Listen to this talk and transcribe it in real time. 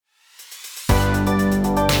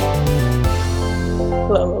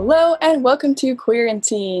Hello, and welcome to Queer and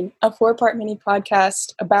Teen, a 4-part mini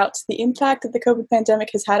podcast about the impact that the COVID pandemic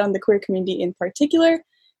has had on the queer community in particular.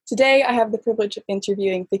 Today, I have the privilege of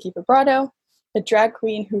interviewing Vicky Vibrato, a drag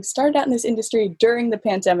queen who started out in this industry during the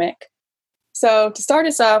pandemic. So, to start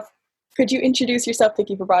us off, could you introduce yourself,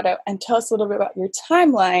 Vicky Vibrato, and tell us a little bit about your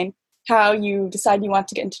timeline, how you decided you want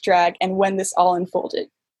to get into drag, and when this all unfolded?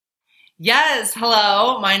 Yes,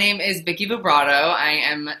 hello. My name is Vicky Vibrato. I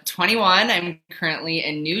am 21. I'm currently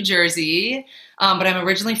in New Jersey, but I'm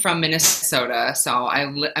originally from Minnesota, so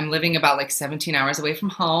I'm living about like 17 hours away from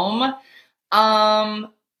home.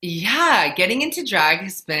 Getting into drag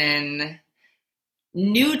has been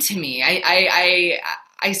new to me. I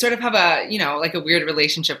sort of have a, like a weird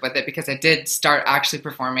relationship with it because I did start actually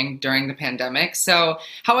performing during the pandemic. So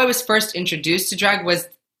how I was first introduced to drag was,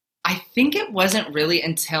 I think it wasn't really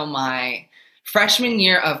until my freshman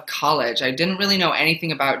year of college. I didn't really know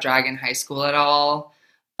anything about drag in high school at all.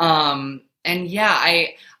 I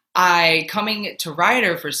coming to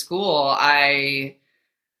Rider for school, I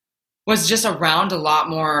was just around a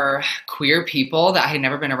lot more queer people that I had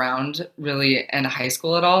never been around really in high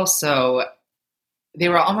school at all. So they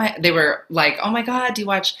were like, "Oh my God, do you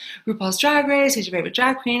watch RuPaul's Drag Race? Who's your favorite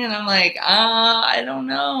drag queen?" And I'm like, I don't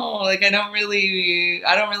know. Like, I don't really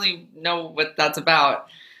know what that's about.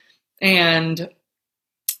 And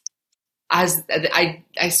as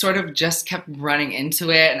I sort of just kept running into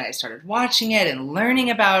it, and I started watching it and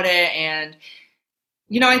learning about it. And,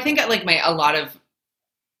 I think like a lot of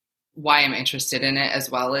why I'm interested in it as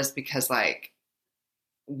well is because like,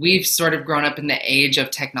 we've sort of grown up in the age of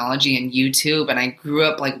technology and YouTube, and I grew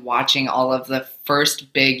up like watching all of the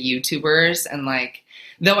first big YouTubers, and like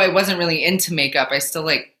though I wasn't really into makeup, I still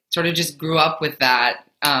like sort of just grew up with that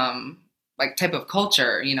like type of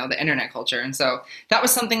culture, the internet culture. And so that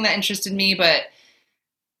was something that interested me, but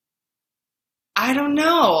I don't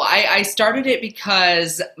know. I started it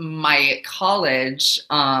because my college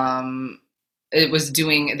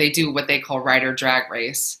they do what they call Rider Drag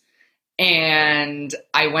Race. And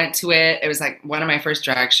I went to it. It was like one of my first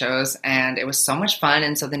drag shows, and it was so much fun.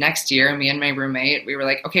 And so the next year, me and my roommate, we were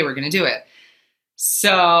like, okay, we're going to do it.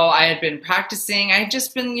 So I had been practicing. I had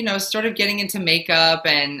just been, sort of getting into makeup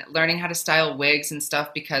and learning how to style wigs and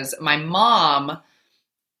stuff because my mom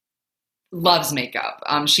loves makeup.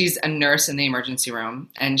 She's a nurse in the emergency room,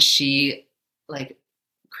 and she like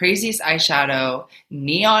craziest eyeshadow,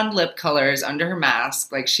 neon lip colors under her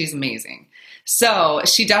mask. Like, she's amazing. So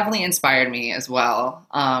she definitely inspired me as well.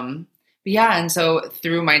 And so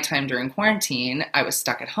through my time during quarantine, I was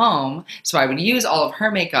stuck at home. So I would use all of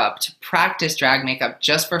her makeup to practice drag makeup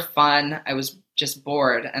just for fun. I was just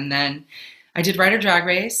bored. And then I did Rider Drag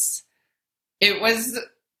Race. It was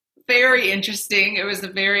very interesting. It was a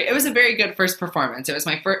very good first performance. It was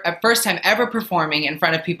my first time ever performing in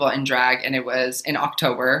front of people in drag. And it was in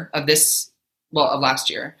October of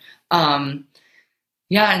last year.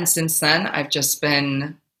 And since then, I've just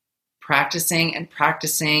been practicing,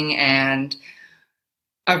 and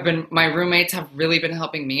my roommates have really been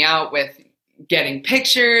helping me out with getting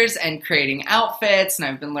pictures and creating outfits, and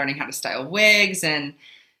I've been learning how to style wigs, and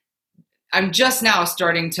I'm just now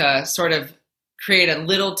starting to sort of create a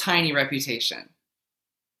little tiny reputation.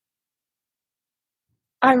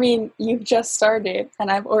 I mean, you've just started,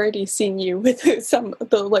 and I've already seen you with some of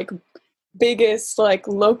the like biggest like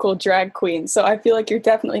local drag queens. So I feel like you're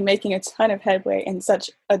definitely making a ton of headway in such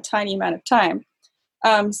a tiny amount of time.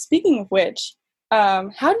 Speaking of which,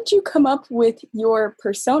 how did you come up with your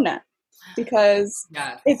persona? Because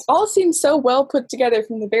it all seems so well put together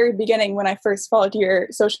from the very beginning. When I first followed your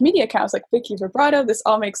social media accounts, like Vicky Vibrato, this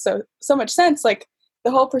all makes so much sense. Like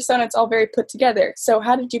the whole persona, it's all very put together. So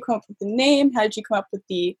how did you come up with the name? How did you come up with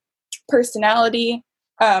the personality?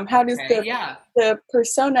 How does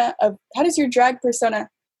how does your drag persona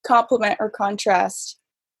complement or contrast,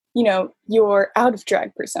 your out of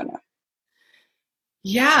drag persona?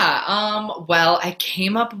 Well, I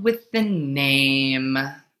came up with the name.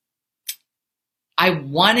 I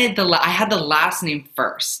had the last name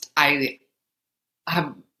first.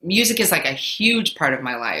 Music is like a huge part of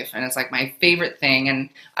my life, and it's like my favorite thing.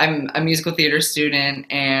 And I'm a musical theater student,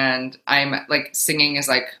 and I'm like singing is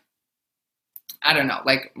like, I don't know,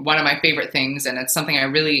 like one of my favorite things. And it's something I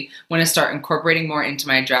really want to start incorporating more into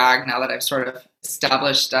my drag now that I've sort of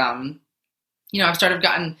established, I've sort of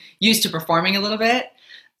gotten used to performing a little bit.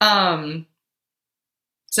 Vibrato,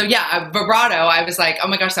 I was like, oh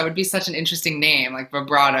my gosh, that would be such an interesting name, like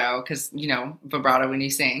vibrato, because, vibrato when you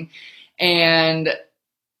sing. And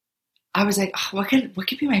I was like, oh, what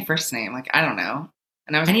could be my first name? Like, I don't know.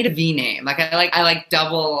 And I need a V name. Like, I like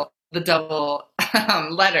the double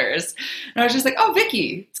letters. And I was just like, oh,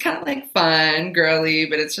 Vicky. It's kind of like fun, girly,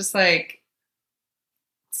 but it's just like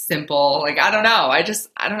simple. Like, I don't know.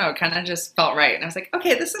 It kind of just felt right. And I was like,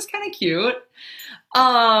 okay, this is kind of cute.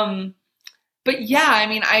 Um, but yeah, I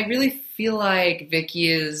mean, I really feel like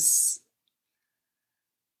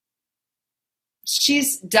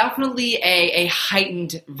she's definitely a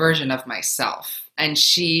heightened version of myself. And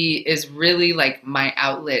she is really like my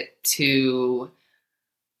outlet to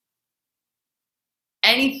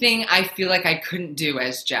anything I feel like I couldn't do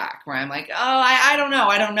as Jack, where I'm like, oh, I don't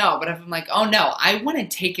know. But if I'm like, oh no, I want to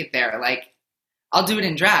take it there. Like, I'll do it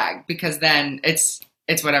in drag because then it's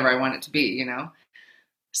whatever I want it to be, you know?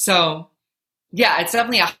 So yeah, it's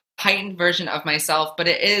definitely a heightened version of myself, but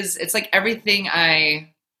it's like everything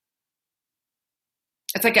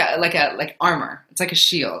it's like armor. It's like a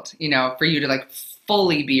shield, you know, for you to like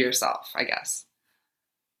fully be yourself, I guess.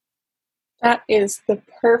 That is the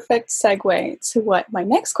perfect segue to what my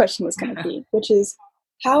next question was going to be, which is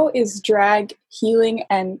how is drag healing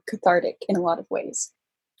and cathartic in a lot of ways?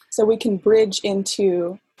 So we can bridge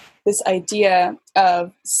into this idea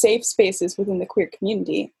of safe spaces within the queer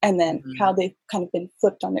community and then how they've kind of been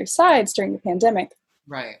flipped on their sides during the pandemic.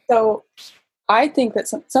 Right. So I think that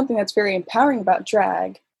something that's very empowering about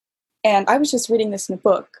drag, and I was just reading this in a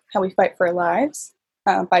book, How We Fight for Our Lives,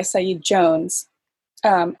 by Saeed Jones.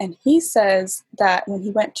 And he says that when he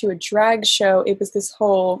went to a drag show, it was this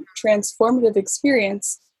whole transformative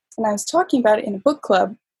experience. And I was talking about it in a book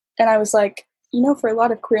club, and I was like, you know, for a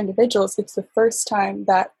lot of queer individuals, it's the first time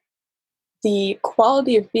that the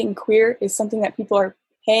quality of being queer is something that people are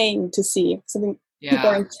paying to see, something people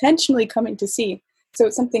are intentionally coming to see. So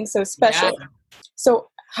it's something so special. Yeah. So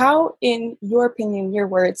how, in your opinion, your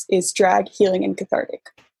words, is drag healing and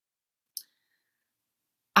cathartic?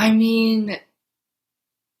 I mean,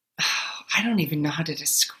 I don't even know how to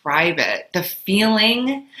describe it. The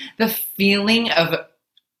feeling of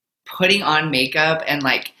putting on makeup and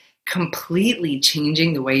like completely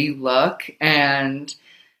changing the way you look, and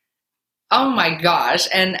oh my gosh,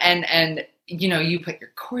 and you know, you put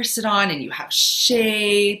your corset on and you have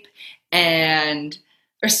shape, and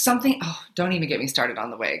or something. Oh, don't even get me started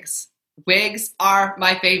on the wigs. Wigs are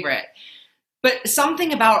my favorite. But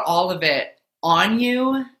something about all of it on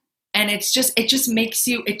you, and it just makes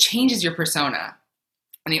you, it changes your persona.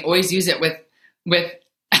 And I always use it with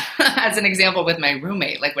as an example with my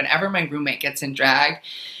roommate. Like whenever my roommate gets in drag,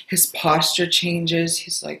 his posture changes.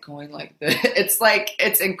 He's like going like this.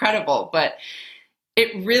 It's incredible, but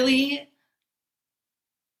it really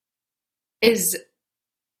is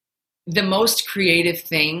the most creative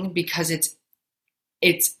thing because it's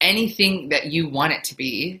anything that you want it to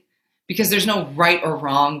be, because there's no right or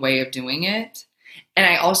wrong way of doing it. And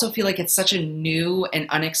I also feel like it's such a new and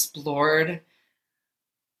unexplored,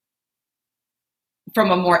 from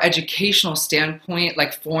a more educational standpoint,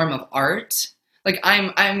 like form of art. Like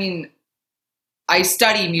I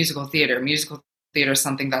study musical theater. Musical theater is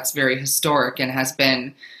something that's very historic and has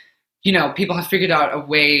been, you know, people have figured out a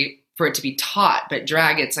way for it to be taught, but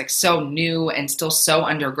drag, it's like so new and still so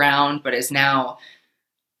underground, but is now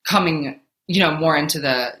coming, you know, more into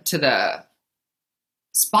the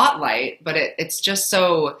spotlight, but it's just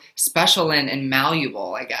so special and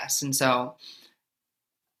malleable, I guess. And so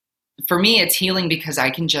for me, it's healing because I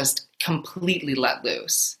can just completely let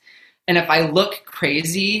loose. And if I look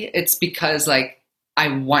crazy, it's because like I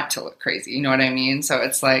want to look crazy. You know what I mean? So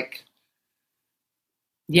it's like,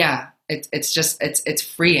 yeah, it's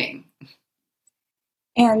freeing.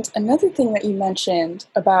 And another thing that you mentioned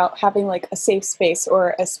about having like a safe space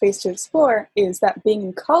or a space to explore is that being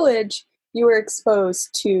in college, you were exposed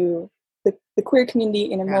to the queer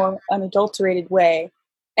community in a more unadulterated way.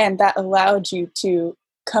 And that allowed you to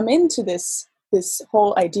come into this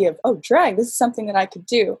whole idea of, oh, drag, this is something that I could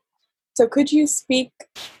do. So could you speak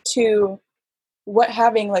to what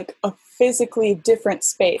having like a physically different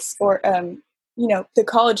space or, you know, the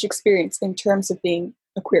college experience in terms of being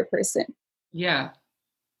a queer person? Yeah.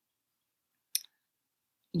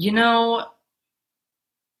 You know,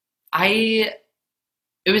 I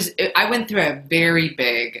went through a very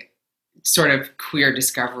big sort of queer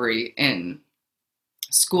discovery in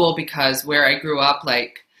school because where I grew up,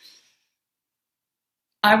 like,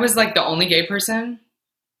 I was like the only gay person.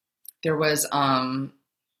 There was,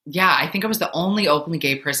 I think I was the only openly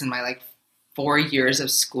gay person in my like 4 years of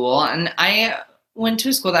school. And I went to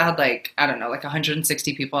a school that had like, I don't know, like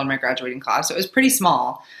 160 people in my graduating class. So it was pretty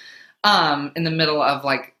small, in the middle of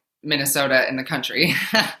like Minnesota in the country.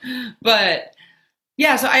 But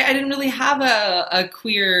yeah, so I didn't really have a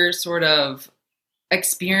queer sort of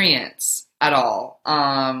experience at all.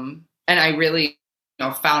 And I really, you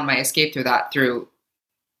know, found my escape through that through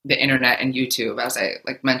the internet and YouTube, as I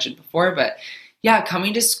like mentioned before. But yeah,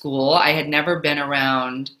 coming to school, I had never been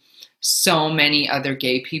around so many other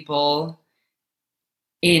gay people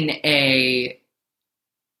in a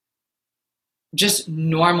just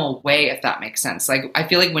normal way, if that makes sense. Like I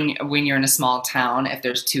feel like when you're in a small town, if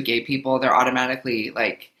there's two gay people, they're automatically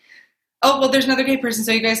like, oh well, there's another gay person,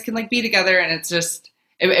 so you guys can like be together. And it's just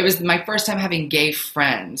it was my first time having gay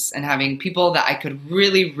friends and having people that I could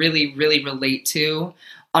really, really, really relate to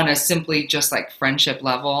on a simply just like friendship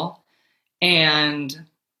level. And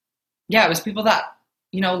yeah, it was people that,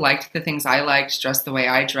 liked the things I liked, dressed the way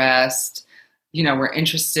I dressed, were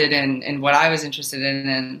interested in what I was interested in.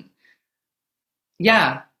 And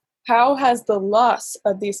yeah. How has the loss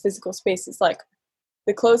of these physical spaces, like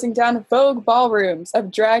the closing down of Vogue ballrooms,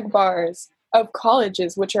 of drag bars, of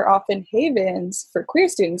colleges, which are often havens for queer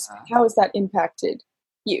students, how has that impacted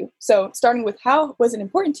you? So starting with how was it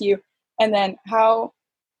important to you, and then how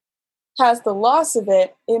has the loss of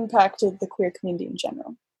it impacted the queer community in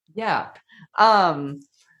general? Yeah.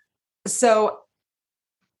 So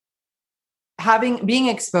being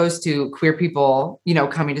exposed to queer people,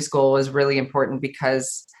 coming to school was really important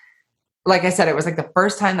because, like I said, it was like the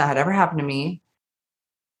first time that had ever happened to me.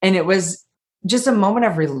 And it was just a moment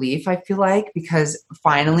of relief, I feel like, because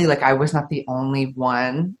finally, like, I was not the only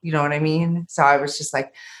one, you know what I mean? So I was just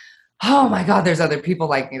like, oh my God, there's other people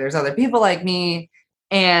like me. There's other people like me.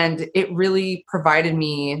 And it really provided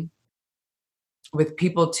me with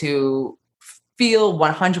people to feel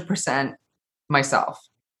 100% myself.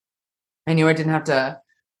 I knew I didn't have to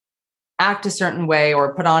act a certain way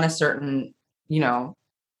or put on a certain,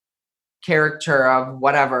 character of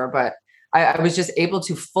whatever, but I was just able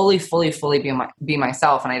to fully be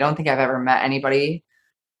myself. And I don't think I've ever met anybody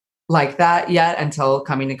like that yet until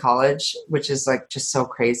coming to college, which is like just so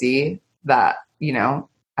crazy that,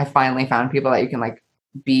 I finally found people that you can like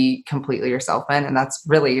be completely yourself in. And that's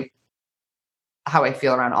really how I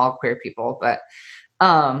feel around all queer people. But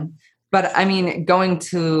I mean, going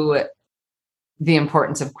to the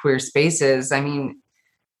importance of queer spaces, I mean,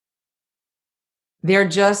 they're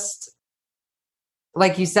just,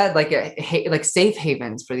 like you said, like like safe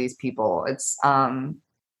havens for these people. It's,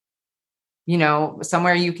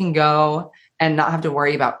 somewhere you can go and not have to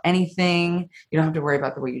worry about anything. You don't have to worry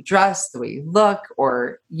about the way you dress, the way you look,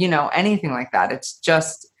 or, anything like that. It's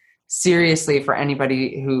just seriously for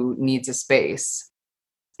anybody who needs a space.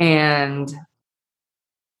 And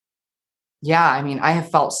yeah, I mean, I have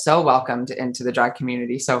felt so welcomed into the drag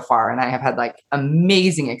community so far, and I have had like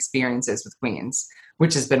amazing experiences with queens,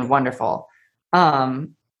 which has been wonderful.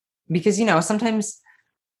 Because, sometimes,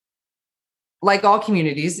 like all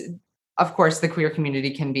communities, of course, the queer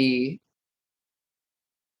community can be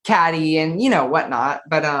catty and, whatnot.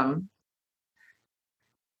 But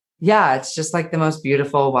yeah, it's just like the most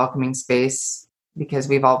beautiful, welcoming space because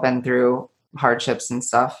we've all been through hardships and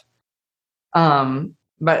stuff.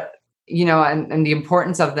 But, and the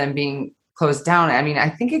importance of them being closed down, I mean, I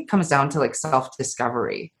think it comes down to like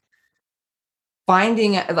self-discovery.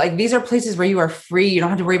 Finding like these are places where you are free. You don't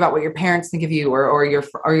have to worry about what your parents think of you or your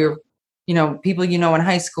people in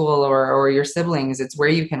high school or your siblings. It's where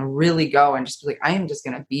you can really go and just be like, I am just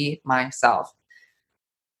going to be myself.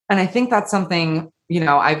 And I think that's something,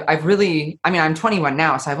 I've really, I mean, I'm 21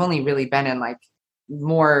 now, so I've only really been in like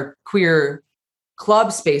more queer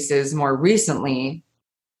club spaces more recently.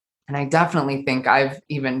 And I definitely think I've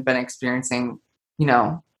even been experiencing,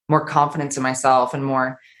 more confidence in myself and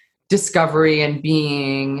more discovery and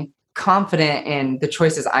being confident in the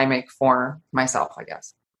choices I make for myself, I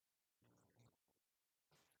guess.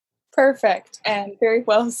 Perfect and very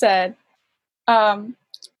well said.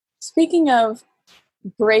 Speaking of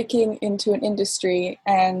breaking into an industry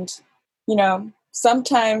and,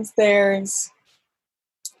 sometimes there's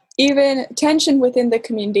even tension within the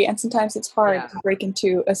community and sometimes it's hard to break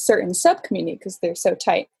into a certain sub-community because they're so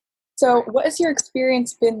tight. So what has your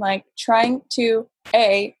experience been like trying to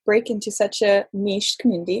A, break into such a niche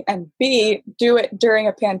community and B, do it during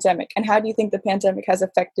a pandemic? And how do you think the pandemic has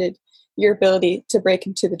affected your ability to break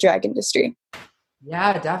into the drag industry?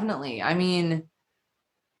 Yeah, definitely. I mean,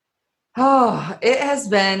 it has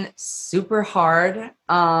been super hard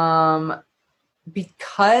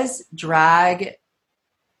because drag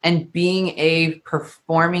and being a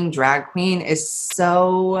performing drag queen is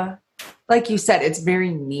so, like you said, it's very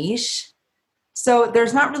niche. So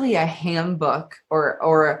there's not really a handbook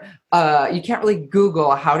or you can't really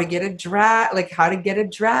Google how to get a drag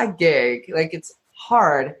gig. Like it's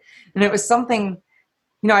hard. And it was something,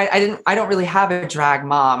 I don't really have a drag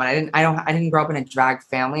mom and I didn't grow up in a drag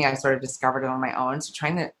family. I sort of discovered it on my own. So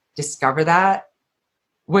trying to discover that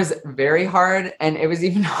was very hard. And it was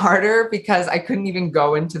even harder because I couldn't even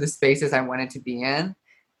go into the spaces I wanted to be in,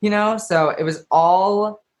 So it was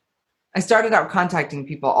all, I started out contacting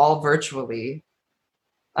people all virtually.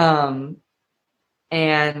 And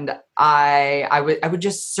I would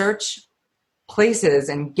just search places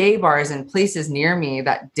and gay bars and places near me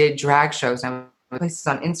that did drag shows, and places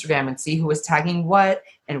on Instagram, and see who was tagging what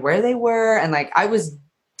and where they were. And like, I was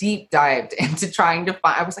deep dived into trying to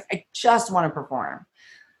find, I was like, I just want to perform.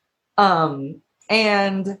 And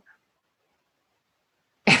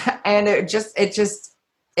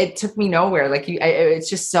it took me nowhere. Like it's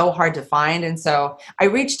just so hard to find. And so I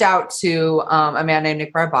reached out to a man named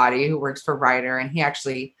Nick Barbati, who works for Ryder, and he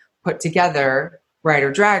actually put together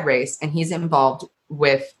Ryder Drag Race, and he's involved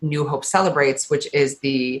with New Hope Celebrates, which is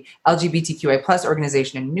the LGBTQI plus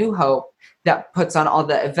organization in New Hope that puts on all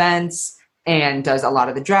the events and does a lot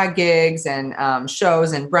of the drag gigs and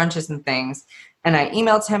shows and brunches and things. And I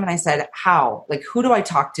emailed him and I said, who do I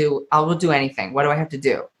talk to? I will do anything. What do I have to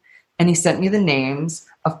do? And he sent me the names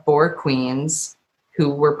of 4 queens who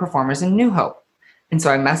were performers in New Hope. And so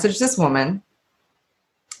I messaged this woman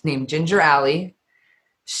named Ginger Alley.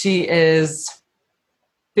 She is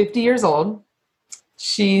 50 years old.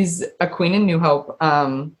 She's a queen in New Hope.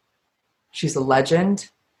 She's a legend.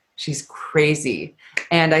 She's crazy.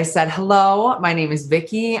 And I said, hello, my name is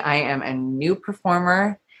Vicky. I am a new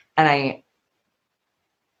performer. And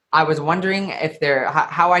I was wondering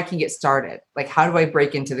how I can get started. Like, how do I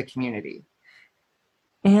break into the community?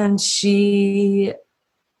 And she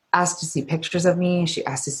asked to see pictures of me. She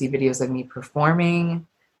asked to see videos of me performing.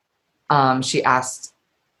 She asked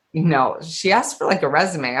for like a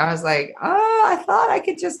resume. I was like, I thought I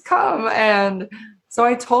could just come. And so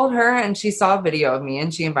I told her, and she saw a video of me,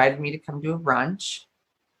 and she invited me to come to a brunch.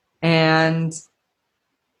 And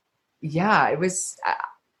yeah,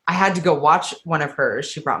 I had to go watch one of hers.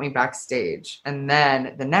 She brought me backstage. And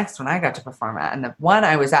then the next one I got to perform at, and the one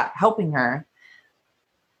I was at helping her,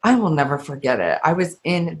 I will never forget it. I was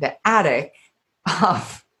in the attic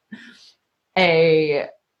of a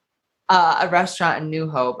restaurant in New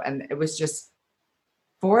Hope, and it was just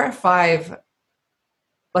 4 or 5,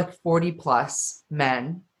 like 40 plus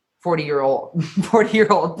men,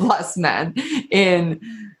 40-year-old plus men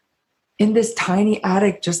in this tiny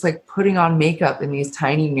attic, just like putting on makeup in these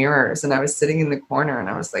tiny mirrors. And I was sitting in the corner and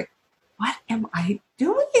I was like, what am I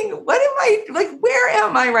doing? Where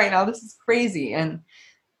am I right now? This is crazy. And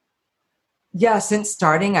yeah, since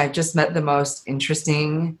starting, I've just met the most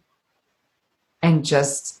interesting and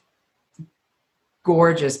just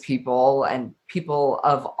gorgeous people, and people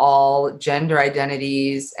of all gender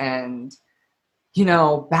identities and,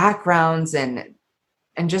 backgrounds, and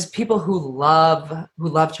just people who love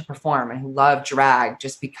to perform and who love drag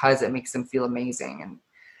just because it makes them feel amazing. And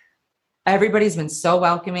everybody's been so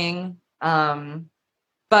welcoming.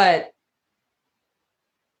 But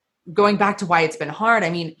going back to why it's been hard,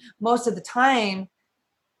 I mean, most of the time,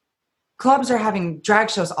 clubs are having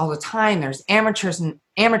drag shows all the time. There's amateur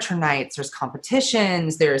nights, there's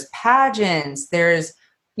competitions, there's pageants, there's,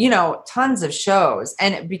 tons of shows.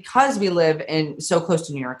 And because we live so close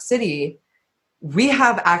to New York City, we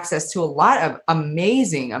have access to a lot of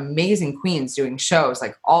amazing, amazing queens doing shows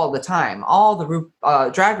like all the time. All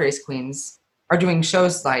the drag race queens are doing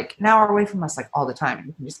shows like an hour away from us, like all the time. And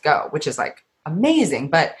you can just go, which is like amazing.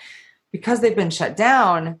 But because they've been shut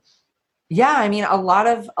down, yeah, I mean, a lot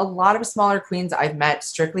of smaller queens I've met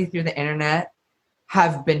strictly through the internet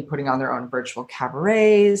have been putting on their own virtual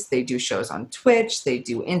cabarets. They do shows on Twitch. They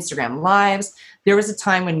do Instagram lives. There was a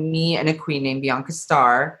time when me and a queen named Bianca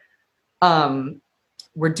Starr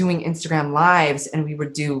were doing Instagram lives, and we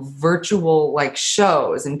would do virtual like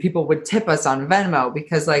shows, and people would tip us on Venmo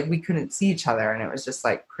because like we couldn't see each other, and it was just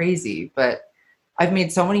like crazy. But I've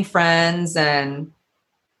made so many friends, and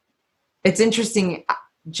it's interesting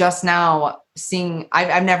just now seeing,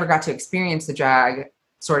 I've never got to experience the drag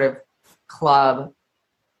sort of club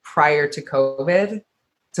prior to COVID.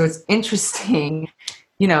 So it's interesting,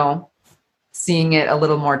 seeing it a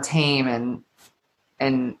little more tame and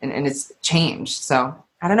it's changed. So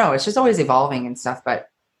I don't know. It's just always evolving and stuff, but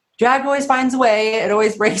drag always finds a way. It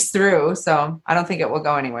always breaks through. So I don't think it will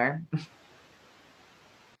go anywhere.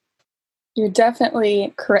 You're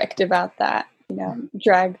definitely correct about that.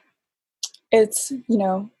 Drag, it's,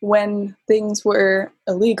 when things were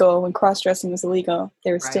illegal, when cross-dressing was illegal,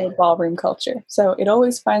 there was still ballroom culture. So it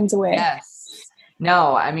always finds a way. Yes.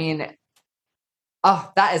 No, I mean,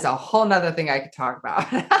 that is a whole nother thing I could talk about.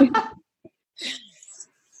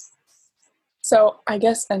 So I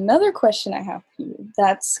guess another question I have for you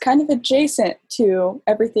that's kind of adjacent to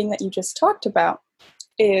everything that you just talked about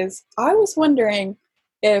is, I was wondering,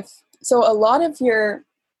 a lot of your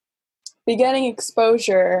beginning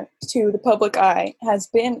exposure to the public eye has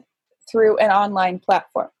been through an online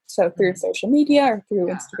platform. So through social media or through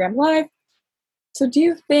Instagram Live. So do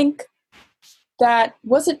you think that,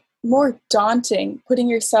 was it more daunting putting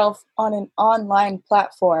yourself on an online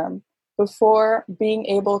platform before being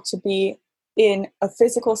able to be in a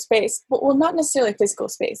physical space? Well, not necessarily a physical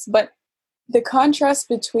space, but the contrast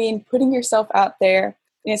between putting yourself out there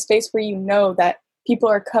in a space where you know that people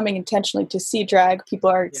are coming intentionally to see drag, people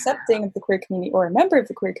are accepting of the queer community or a member of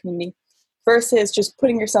the queer community, versus just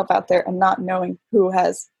putting yourself out there and not knowing who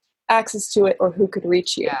has access to it or who could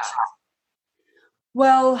reach you. Yeah.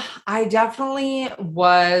 Well, I definitely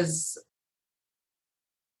was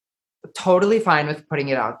totally fine with putting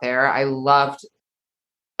it out there. I loved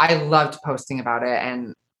posting about it.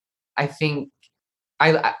 And I think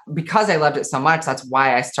because I loved it so much, that's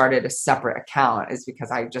why I started a separate account, is because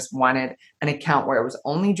I just wanted an account where it was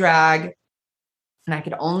only drag and I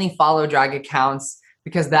could only follow drag accounts,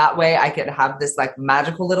 because that way I could have this like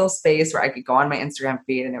magical little space where I could go on my Instagram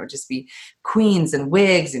feed and it would just be queens and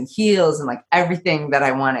wigs and heels and like everything that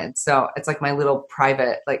I wanted. So it's like my little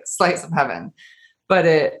private like slice of heaven. But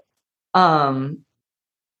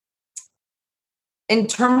in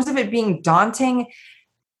terms of it being daunting,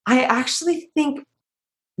 I actually think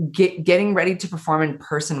getting ready to perform in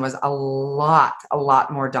person was a lot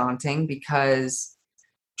more daunting, because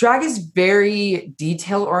drag is very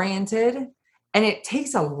detail oriented and it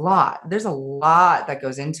takes a lot. There's a lot that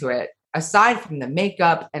goes into it, aside from the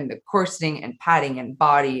makeup and the corseting and padding and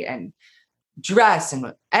body and dress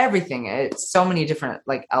and everything. It's so many different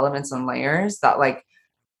like elements and layers that like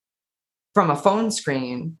from a phone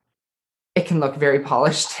screen, it can look very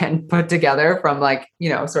polished and put together from like, you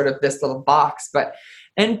know, sort of this little box. But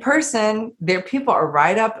in person, there people are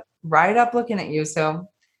right up looking at you. So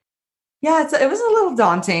yeah, it was a little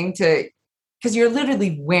daunting because you're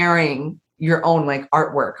literally wearing your own like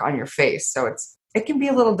artwork on your face. So it can be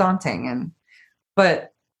a little daunting. But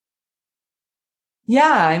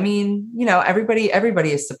yeah, I mean, you know, everybody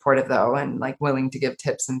is supportive though, and like willing to give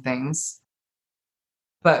tips and things.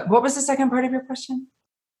 But what was the second part of your question?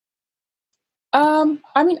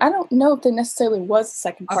 I mean, I don't know if there necessarily was a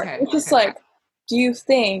second part. Okay, It's just like, do you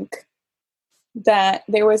think that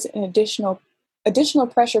there was an additional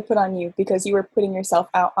pressure put on you because you were putting yourself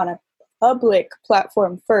out on a public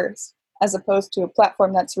platform first, as opposed to a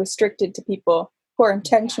platform that's restricted to people who are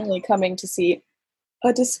intentionally coming to see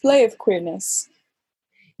a display of queerness?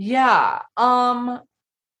 Yeah.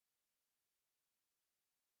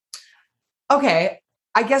 Okay.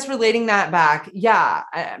 I guess relating that back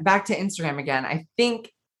to Instagram again, I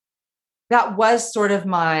think that was sort of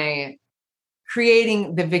my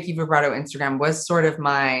creating the Vicky Vibrato Instagram was sort of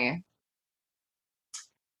my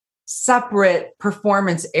separate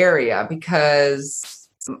performance area, because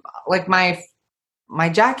like my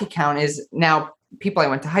Jack account is now people I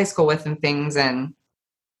went to high school with and things, and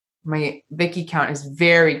my Vicky account is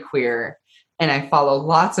very queer and I follow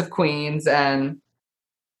lots of queens, and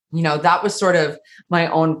you know, that was sort of my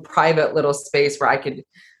own private little space where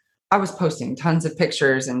I was posting tons of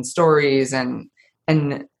pictures and stories and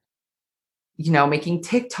you know, making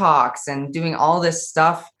TikToks and doing all this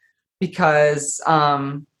stuff, because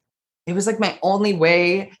it was like my only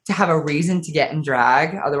way to have a reason to get in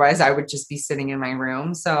drag. Otherwise I would just be sitting in my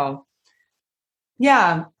room. So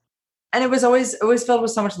yeah. And it was always filled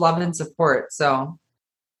with so much love and support. So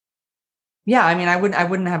yeah, I mean, I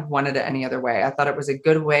wouldn't have wanted it any other way. I thought it was a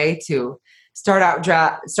good way to start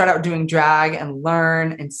out doing drag and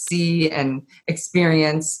learn and see and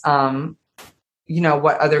experience, you know,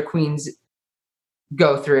 what other queens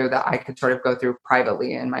go through that I could sort of go through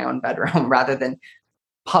privately in my own bedroom rather than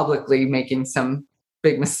publicly making some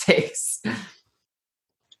big mistakes.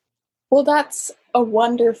 Well, that's a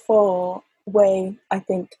wonderful way, I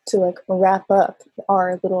think, to like wrap up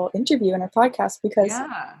our little interview in our podcast, because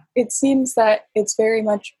it seems that it's very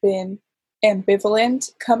much been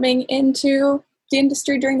ambivalent coming into the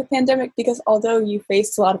industry during the pandemic, because although you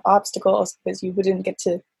faced a lot of obstacles because you didn't get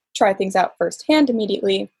to try things out firsthand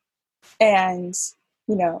immediately, and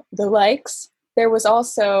you know, the likes, there was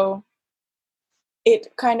also,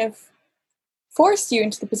 it kind of forced you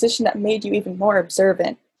into the position that made you even more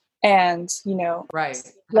observant and, you know,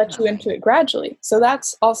 let you into it gradually. So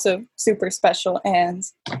that's also super special. And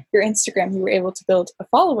your Instagram, you were able to build a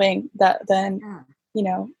following that then, you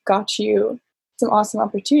know, got you some awesome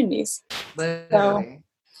opportunities. Literally.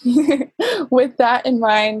 So with that in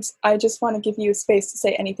mind, I just want to give you a space to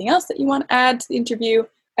say anything else that you want to add to the interview.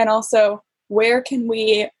 And also, where can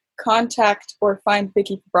we contact or find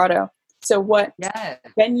Vicky Vibrato So what Yes.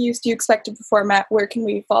 venues do you expect to perform at? Where can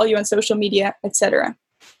we follow you on social media, etc.?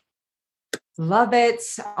 Love it.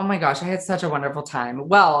 Oh my gosh, I had such a wonderful time.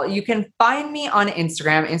 Well, you can find me on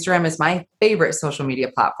Instagram. Instagram is my favorite social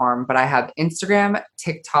media platform, but I have Instagram,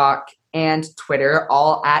 TikTok, and Twitter,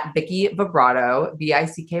 all at Vicky Vibrato,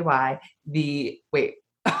 Vicky. Wait,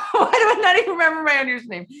 why do I not even remember my own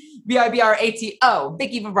username? Vibrato,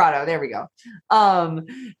 Vicky Vibrato. There we go.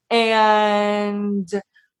 And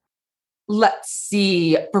let's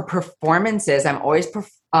see, for performances, I'm always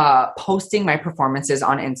posting my performances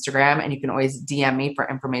on Instagram, and you can always DM me for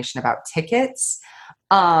information about tickets.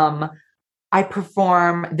 I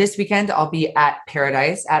perform this weekend. I'll be at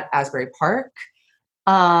Paradise at Asbury Park.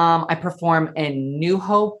 I perform in New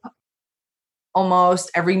Hope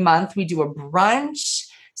almost every month. We do a brunch.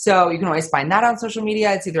 So you can always find that on social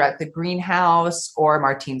media. It's either at the Greenhouse or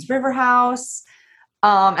Martine's River House.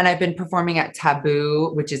 And I've been performing at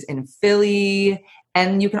Taboo, which is in Philly.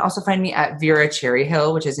 And you can also find me at Vera Cherry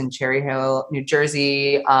Hill, which is in Cherry Hill, New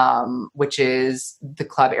Jersey, which is the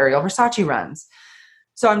club Ariel Versace runs.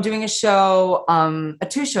 So I'm doing a show,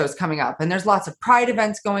 2 shows coming up, and there's lots of Pride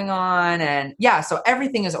events going on. And yeah, so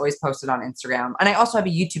everything is always posted on Instagram. And I also have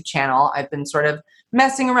a YouTube channel. I've been sort of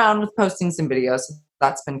messing around with posting some videos. So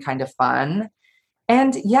that's been kind of fun.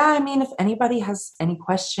 And yeah, I mean, if anybody has any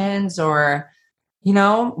questions or,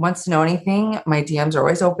 wants to know anything, my DMs are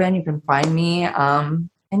always open. You can find me. And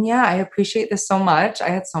yeah, I appreciate this so much. I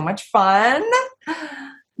had so much fun.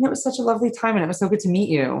 And it was such a lovely time, and it was so good to meet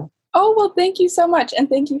you. Oh, well, thank you so much. And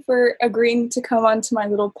thank you for agreeing to come onto my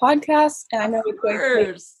little podcast. And I know it's going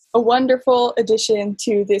to be a wonderful addition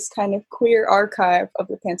to this kind of queer archive of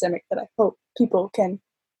the pandemic that I hope people can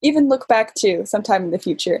even look back to sometime in the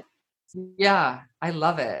future. Yeah, I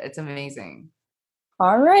love it. It's amazing.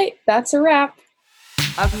 All right, that's a wrap.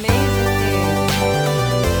 Amazing.